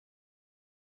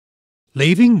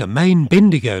Leaving the main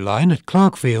Bendigo line at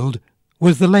Clarkefield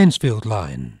was the Lancefield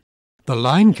line. The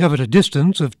line covered a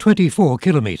distance of 24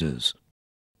 kilometres.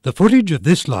 The footage of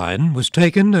this line was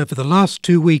taken over the last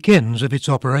 2 weekends of its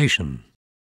operation.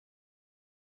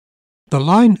 The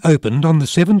line opened on the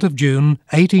 7th of June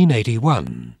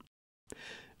 1881.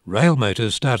 Rail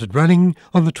motors started running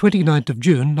on the 29th of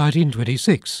June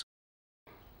 1926.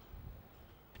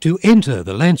 To enter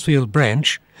the Lancefield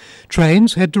branch,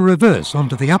 trains had to reverse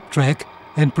onto the up track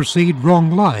and proceed wrong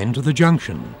line to the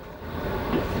junction.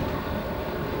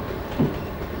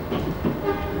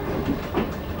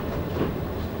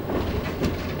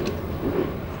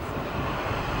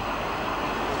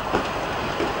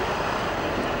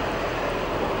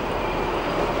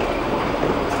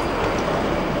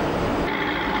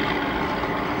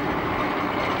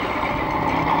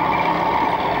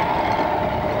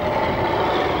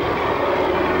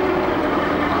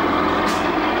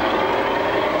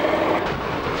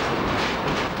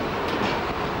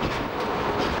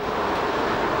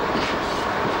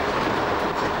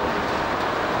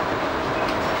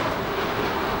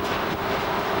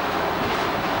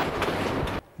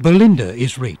 Belinda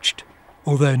is reached,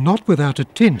 although not without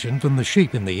attention from the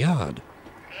sheep in the yard.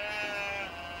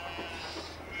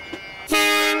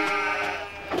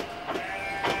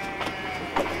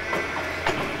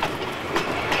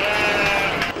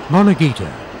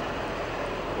 Monagita.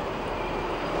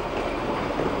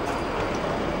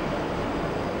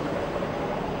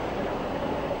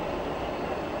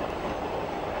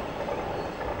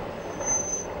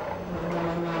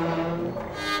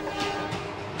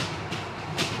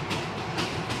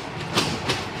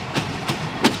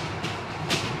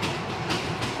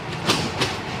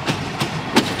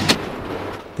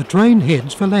 The train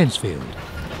heads for Lancefield.